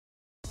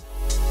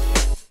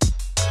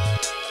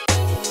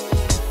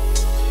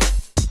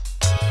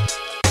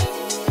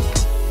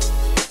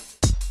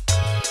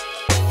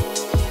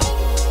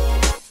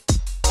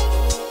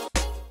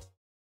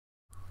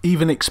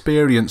Even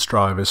experienced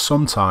drivers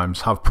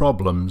sometimes have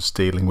problems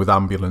dealing with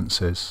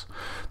ambulances.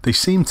 They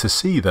seem to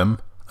see them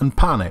and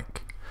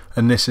panic,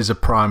 and this is a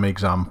prime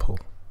example.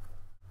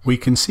 We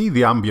can see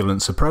the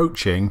ambulance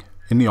approaching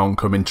in the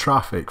oncoming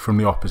traffic from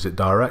the opposite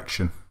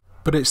direction,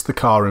 but it's the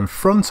car in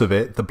front of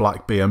it, the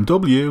black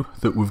BMW,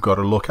 that we've got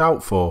to look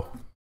out for.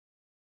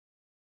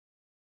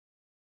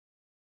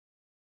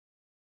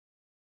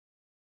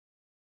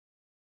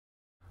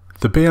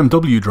 The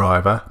BMW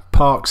driver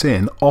parks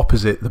in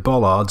opposite the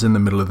bollards in the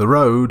middle of the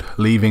road,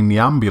 leaving the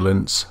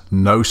ambulance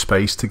no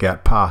space to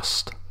get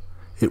past.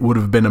 It would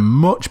have been a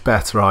much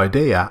better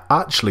idea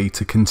actually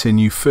to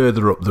continue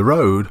further up the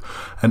road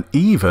and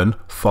even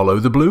follow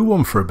the blue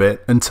one for a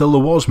bit until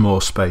there was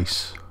more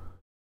space.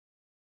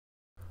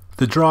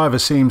 The driver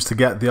seems to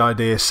get the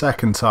idea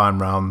second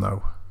time round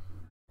though.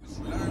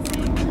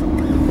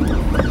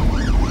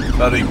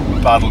 Very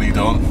badly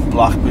done,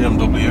 black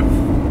BMW.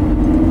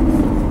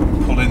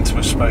 Pull into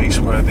a space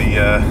where the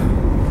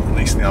at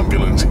least the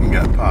ambulance can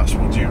get past.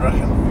 What do you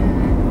reckon?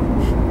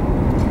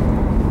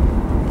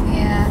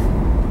 Yeah.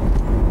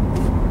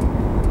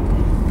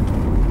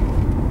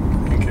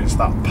 I think it's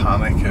that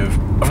panic of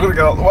I've got to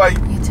get out of the way.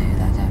 You do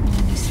that, don't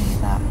you? You see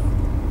that.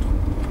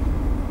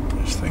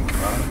 Just think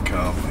about it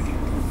calmly.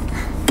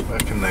 Where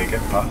can they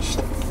get past?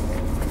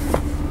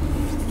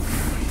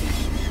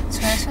 So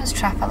this one's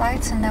traffic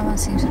lights and no one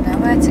seems to know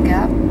where to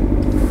go.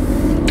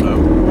 Oh.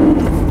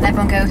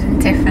 Everyone goes in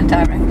different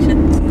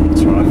directions.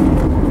 That's right.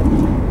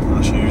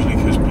 That's usually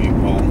because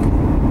people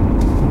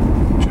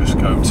just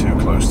go too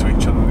close to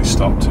each other. They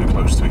stop too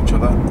close to each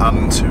other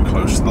and too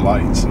close to the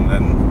lights, and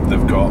then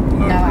they've got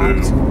no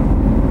room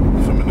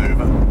for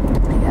manoeuvre.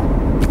 Yeah.